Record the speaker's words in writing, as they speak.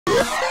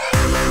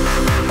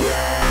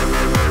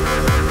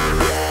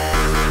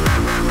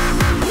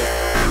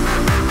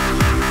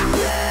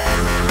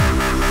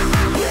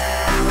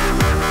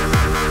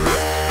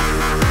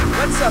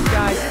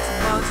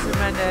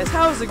Goodness,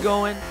 how's it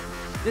going?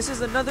 This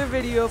is another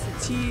video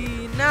for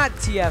not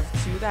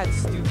TF2, that's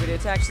stupid,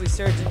 it's actually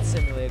Surgeon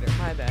Simulator,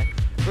 my bad.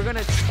 We're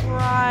gonna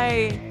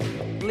try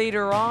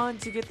later on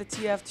to get the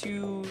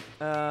TF2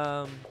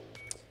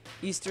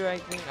 Easter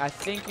egg thing. I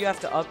think you have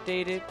to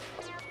update it,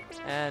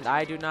 and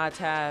I do not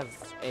have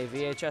a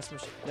VHS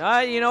machine.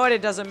 You know what,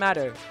 it doesn't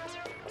matter.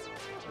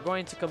 We're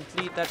going to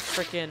complete that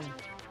freaking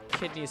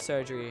kidney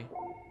surgery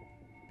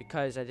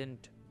because I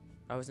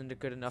wasn't a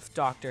good enough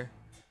doctor.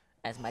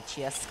 As my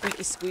chest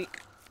squeaky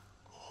squeak.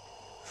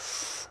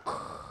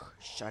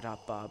 Shut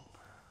up, Bob.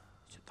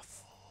 Shut the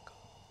fuck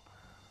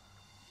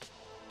up.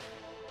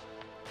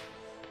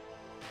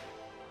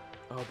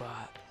 Oh,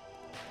 Bob.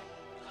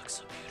 You look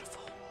so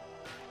beautiful.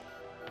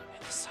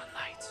 In the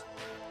sunlight.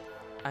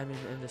 I mean,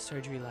 in the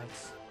surgery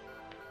lights.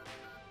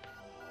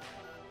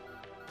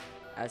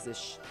 As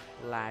this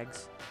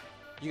lags.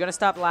 You gonna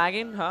stop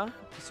lagging, huh?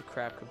 Piece of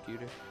crap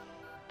computer.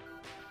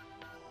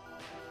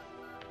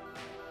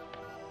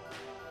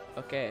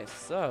 Okay,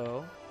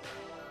 so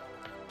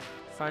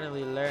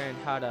finally learned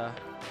how to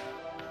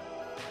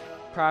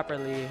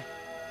properly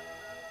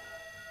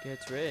get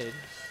rid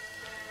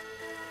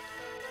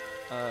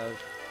of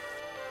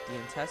the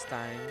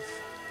intestines.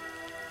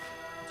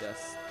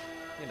 Just,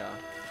 you know,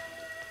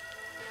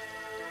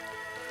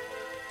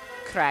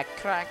 crack,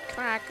 crack,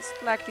 crack,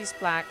 splacky,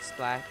 splack,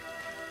 splack.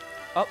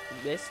 Oh,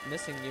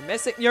 missing.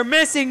 You're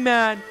missing,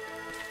 man.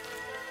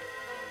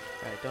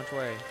 Alright, don't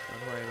worry,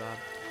 Bob.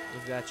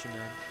 We've got you,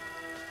 man.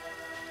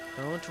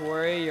 Don't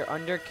worry, you're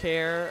under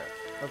care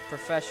of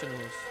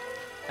professionals.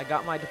 I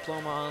got my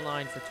diploma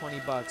online for 20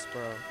 bucks,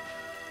 bro.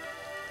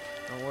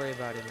 Don't worry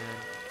about it, man.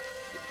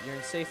 You're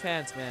in safe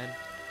hands, man.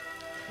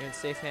 You're in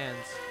safe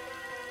hands.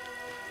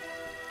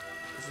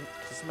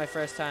 This is my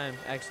first time.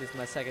 Actually, it's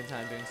my second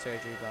time doing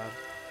surgery, Bob.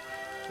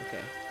 It's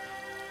okay.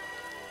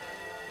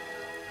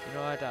 You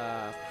know what?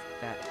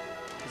 That.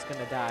 He's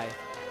gonna die.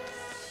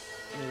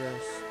 Look at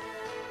this.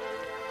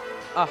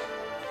 Ah.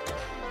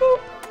 Boop.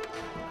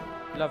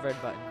 Love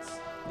red buttons.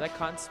 Is that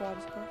cunt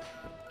swabs, bro?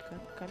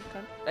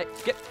 Cunt. Hey,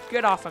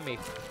 get off of me.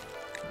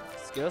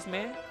 Excuse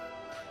me?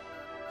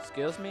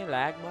 Excuse me?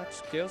 Lag much?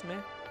 Excuse me?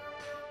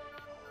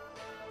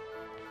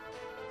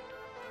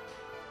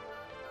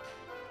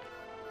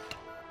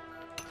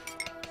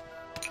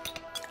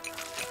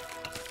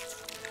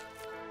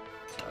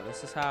 So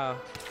this is how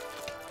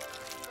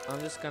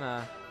I'm just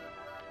gonna.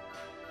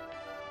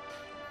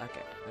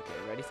 Okay,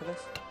 ready for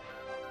this?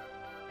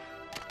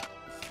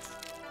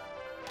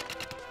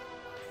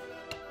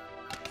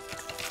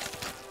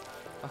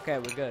 Okay,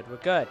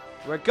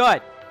 we're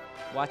good.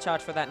 Watch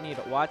out for that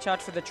needle. Watch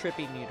out for the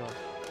trippy needle.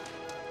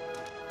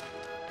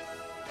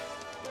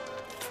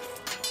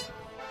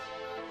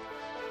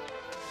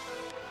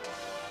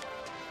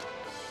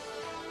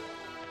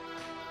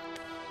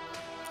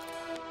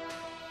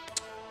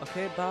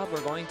 Okay, Bob,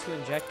 we're going to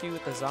inject you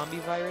with the zombie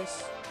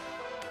virus.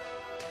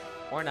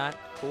 Or not.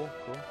 Cool.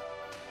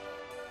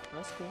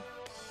 That's cool.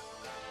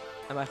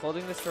 Am I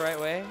holding this the right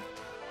way?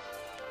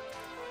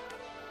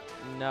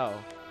 No.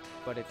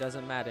 But it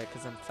doesn't matter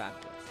because I'm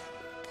fabulous.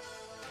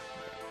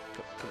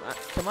 Okay.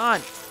 Come on!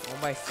 Oh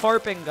my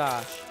farping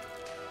gosh!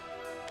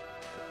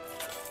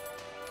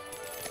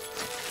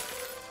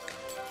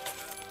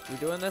 We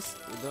doing this?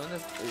 You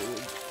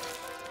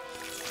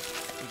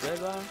good,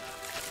 Bob?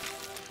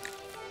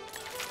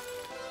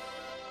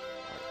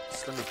 Alright,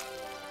 just let me.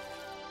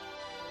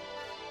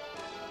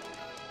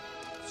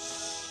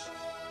 Shh.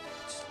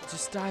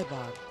 Just die,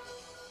 Bob.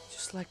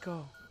 Just let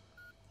go.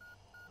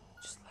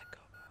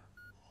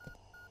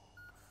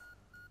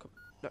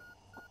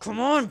 Come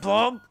on,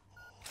 Bob!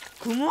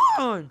 Come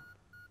on!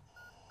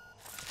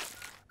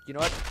 You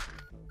know what?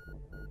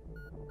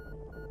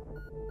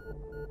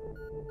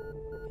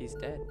 He's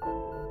dead.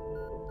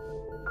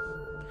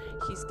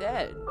 He's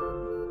dead.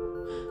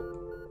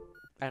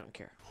 I don't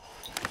care.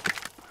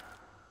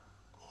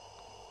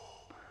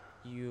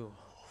 You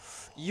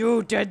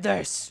did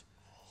this!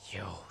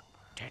 You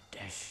did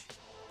this.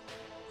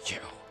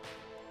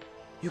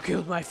 You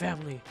killed my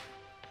family.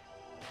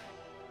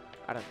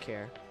 I don't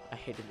care. I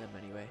hated them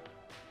anyway.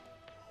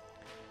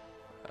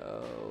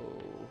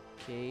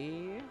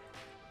 Okay.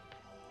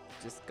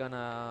 Just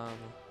gonna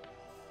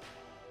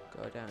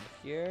go down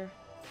here.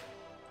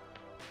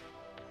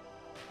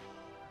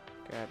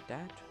 Grab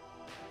that.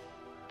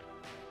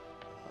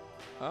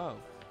 Oh,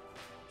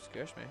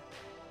 scares me.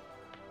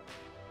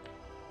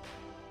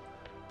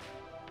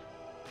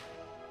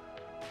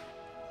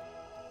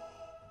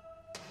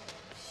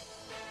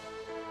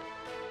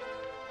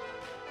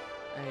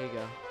 There you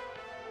go.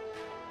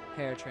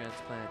 Hair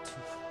transplant.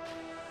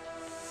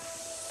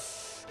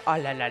 Ah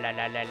la la la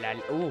la la la.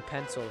 Ooh,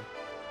 pencil.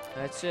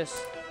 Let's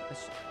just,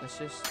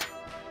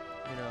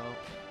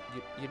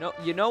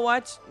 you know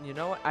what?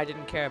 I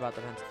didn't care about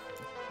the pencil.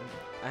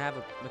 I have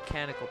a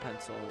mechanical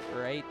pencil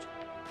right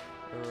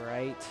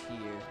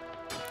here.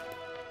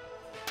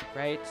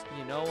 Right?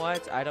 You know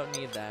what? I don't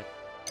need that.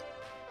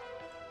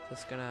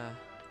 Just gonna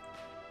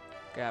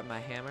grab my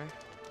hammer.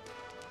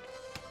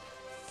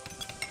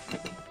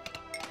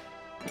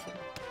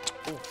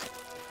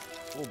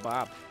 Oh,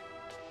 Bob.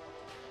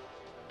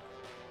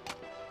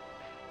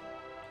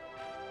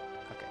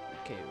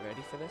 Okay,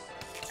 ready for this?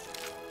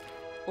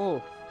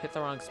 Oh, hit the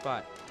wrong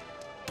spot.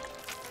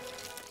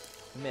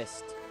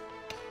 Missed.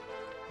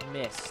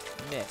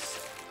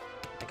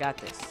 I got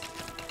this.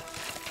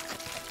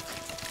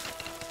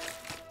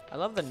 I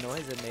love the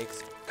noise it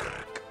makes.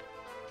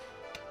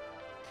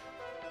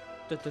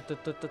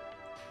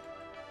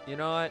 You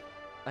know what?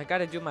 I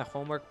gotta do my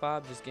homework,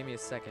 Bob. Just give me a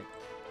second.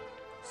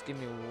 Just give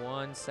me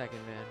 1 second,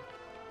 man.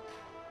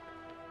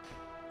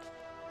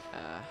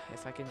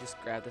 If I can just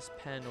grab this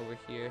pen over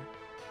here.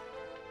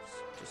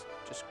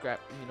 Just grab.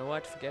 You know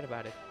what? Forget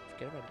about it.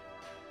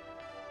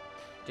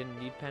 Didn't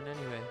need pen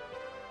anyway.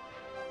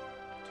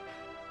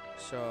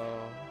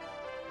 So.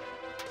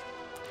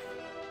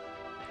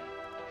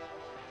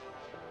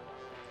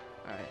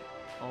 Alright.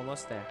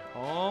 Almost there.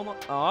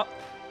 Almost. Oh.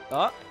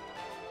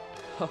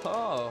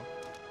 Oh.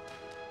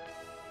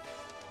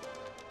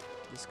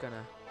 Just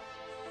gonna,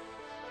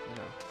 you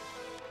know,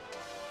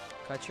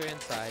 cut your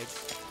insides.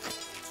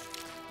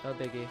 No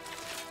biggie.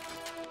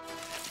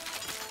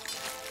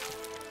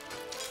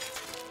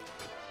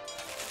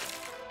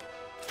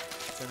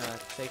 It's gonna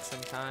take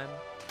some time.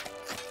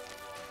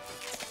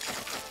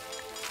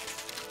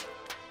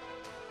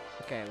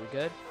 Okay, we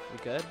good? We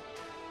good?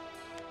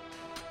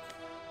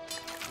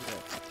 We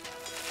good.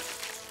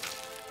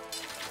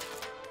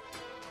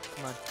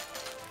 Come on.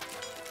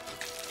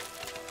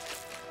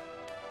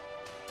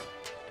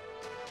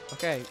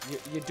 Okay,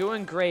 you're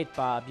doing great,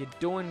 Bob. You're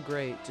doing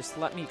great. Just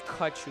let me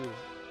cut you.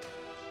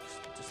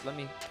 Just let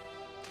me.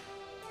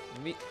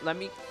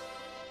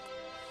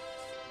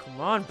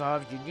 Come on,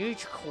 Bob. You need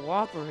to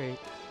cooperate.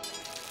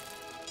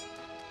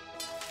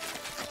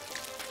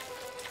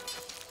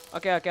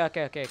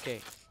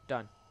 Okay.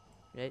 Done.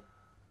 Right?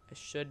 It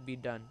should be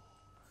done.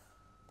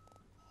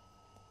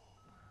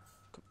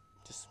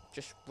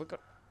 Just we're good.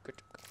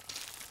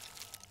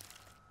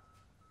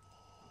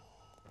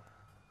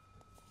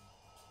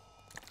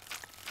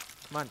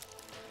 Come on.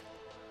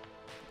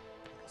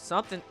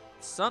 Something,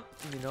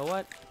 you know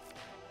what?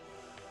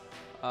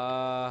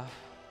 Yeah,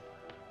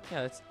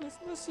 let's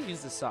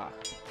use the saw.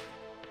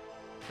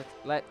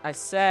 I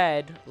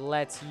said,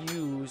 let's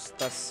use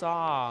the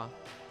saw.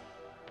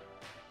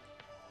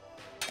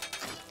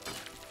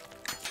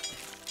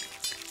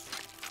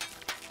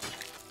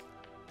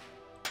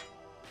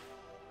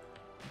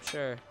 I'm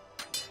sure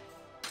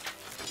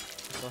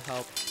this will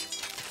help the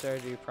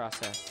surgery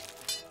process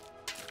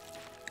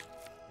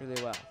really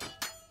well.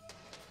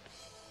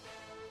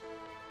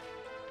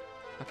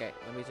 Okay,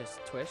 let me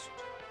just twist.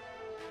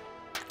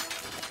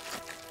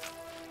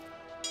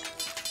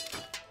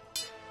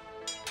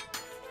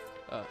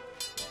 Oh,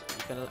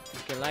 you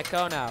can let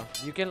go now.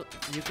 You can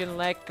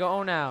let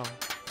go now.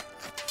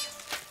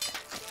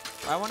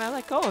 Why won't I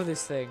let go of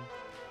this thing?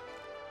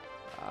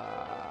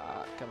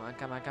 Come on.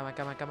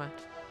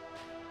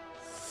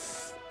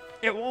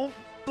 It won't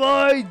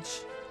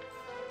budge.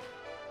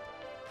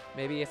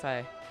 Maybe if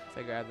I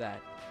grab that.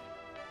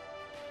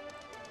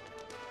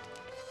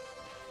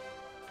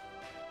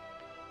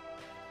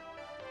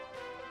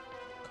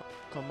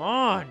 Come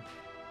on!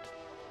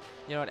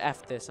 You know what?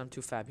 F this. I'm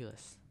too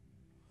fabulous.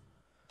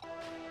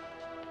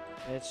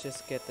 Let's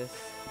just get this.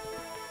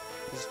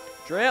 Just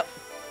drill.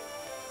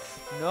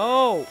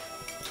 No!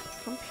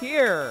 Come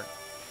here.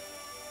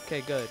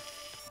 Okay, good.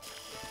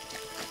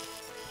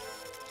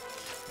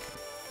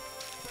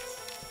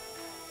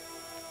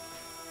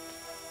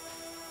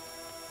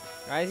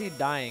 Why is he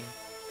dying?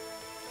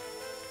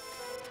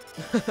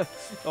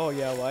 Oh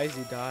yeah, why is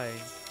he dying?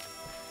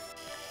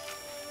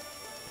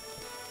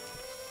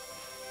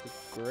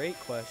 Great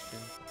question.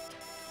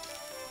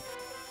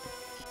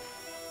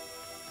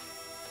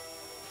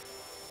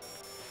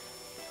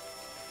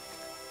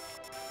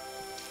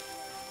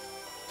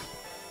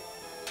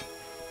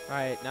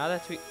 Alright, now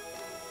that we...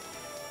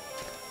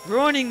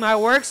 Ruining my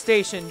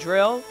workstation,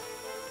 drill!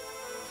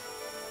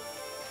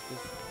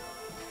 Just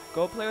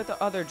go play with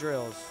the other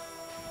drills.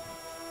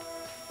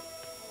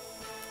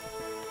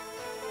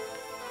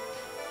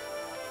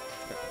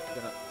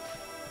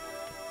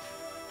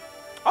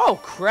 Oh,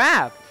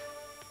 crap!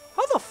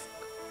 How the f...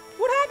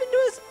 What happened to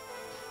his...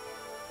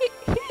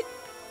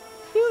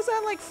 He was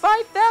at like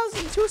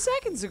 5,000 2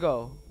 seconds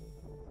ago.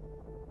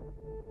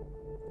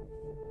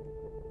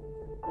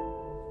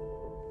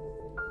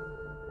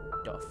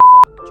 The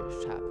fuck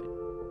just happened?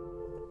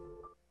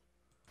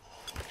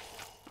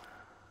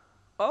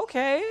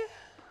 Okay.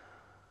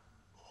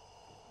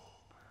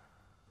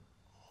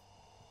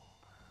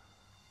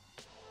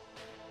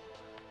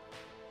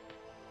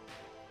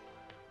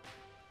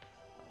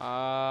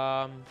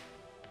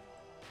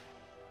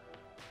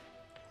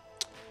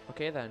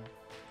 Okay then.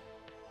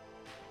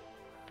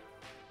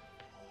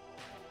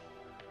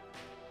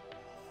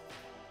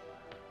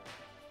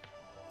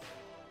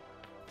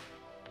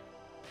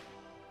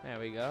 There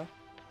we go.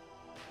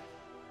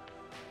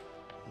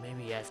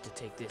 Maybe I have to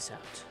take this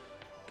out.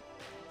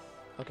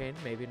 Okay,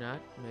 maybe not.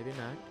 Maybe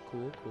not.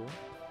 Cool.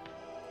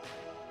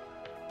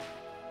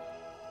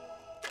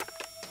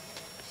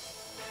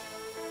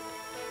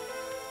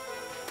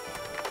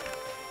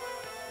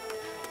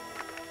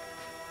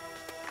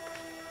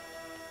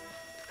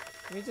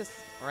 Let me just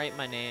write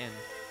my name.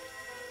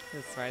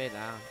 Just write it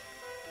down.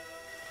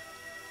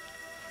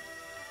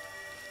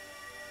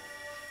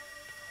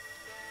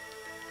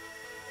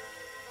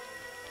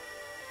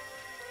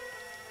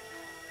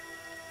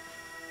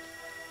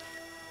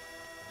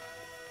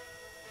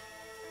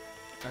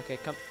 Okay,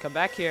 come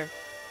back here.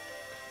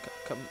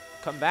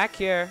 Come back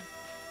here.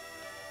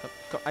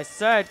 I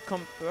said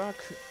come back.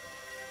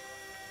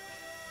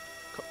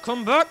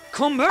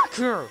 Come back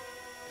here.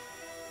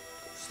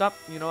 Stop.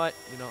 You know what?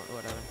 You know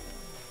whatever.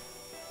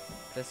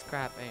 This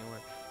crap ain't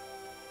work.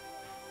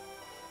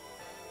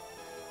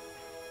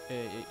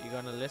 You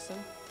gonna listen?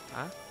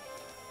 Huh?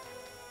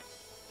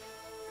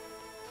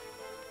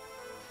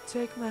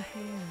 Take my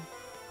hand,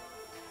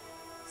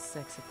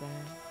 sexy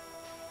thing.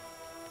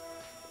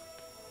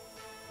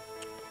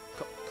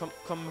 Come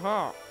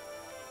here.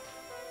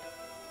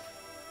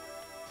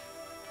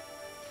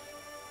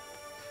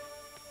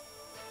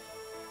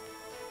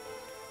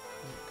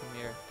 Come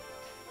here.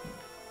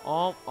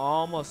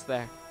 Almost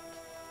there.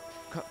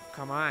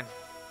 Come on.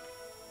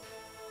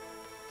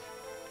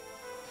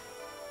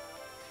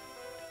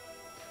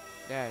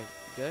 There,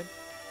 good.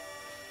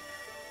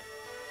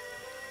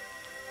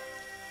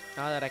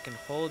 Now that I can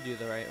hold you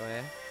the right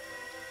way,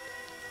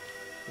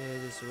 you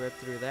just rip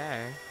through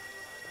there.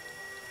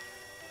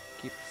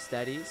 Keep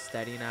steady,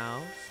 steady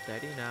now,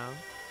 steady now.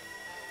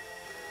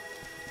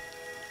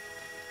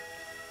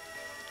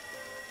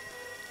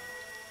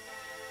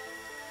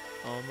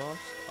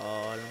 Almost,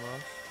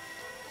 almost.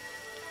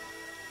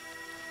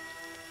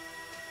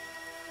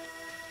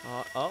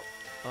 Oh.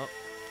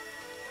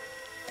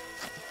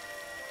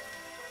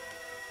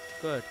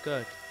 Good.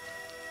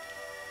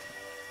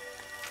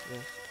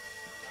 Yes.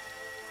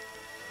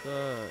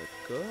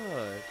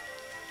 Good.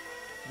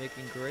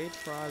 Making great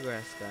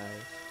progress,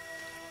 guys.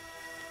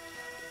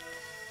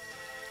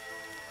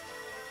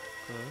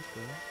 Good.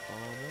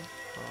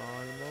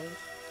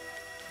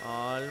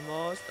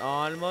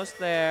 Almost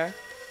there.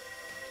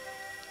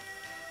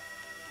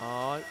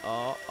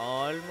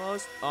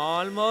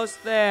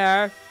 Almost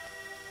there.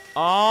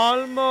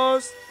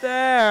 Almost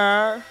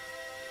there.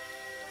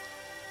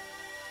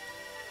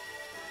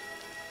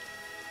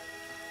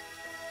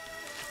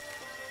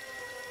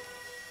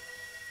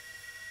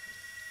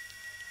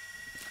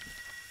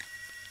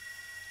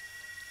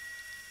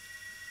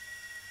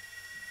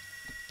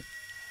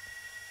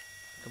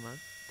 Come on.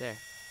 There.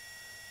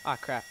 Ah,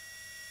 crap.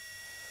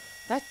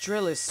 That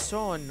drill is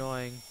so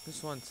annoying.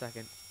 Just 1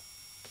 second.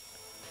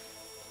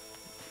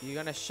 You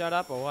gonna shut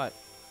up or what?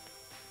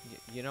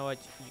 You know what?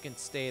 You can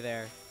stay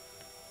there.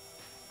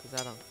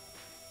 Because I don't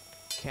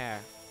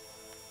care.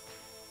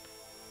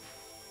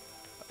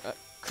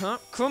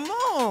 Come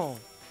on!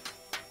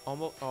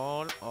 Almost.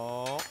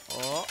 Oh.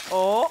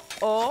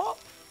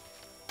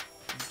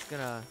 I'm just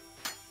gonna,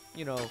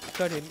 you know,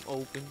 cut him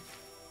open.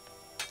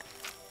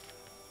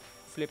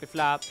 Flippy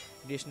flop.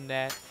 This and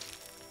that.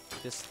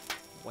 Just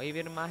wave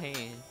it in my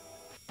hand.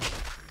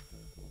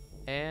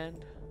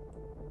 And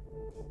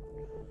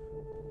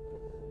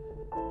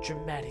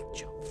dramatic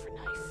jump for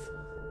knife.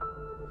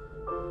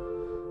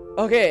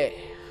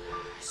 Okay.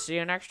 See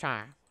you next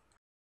time.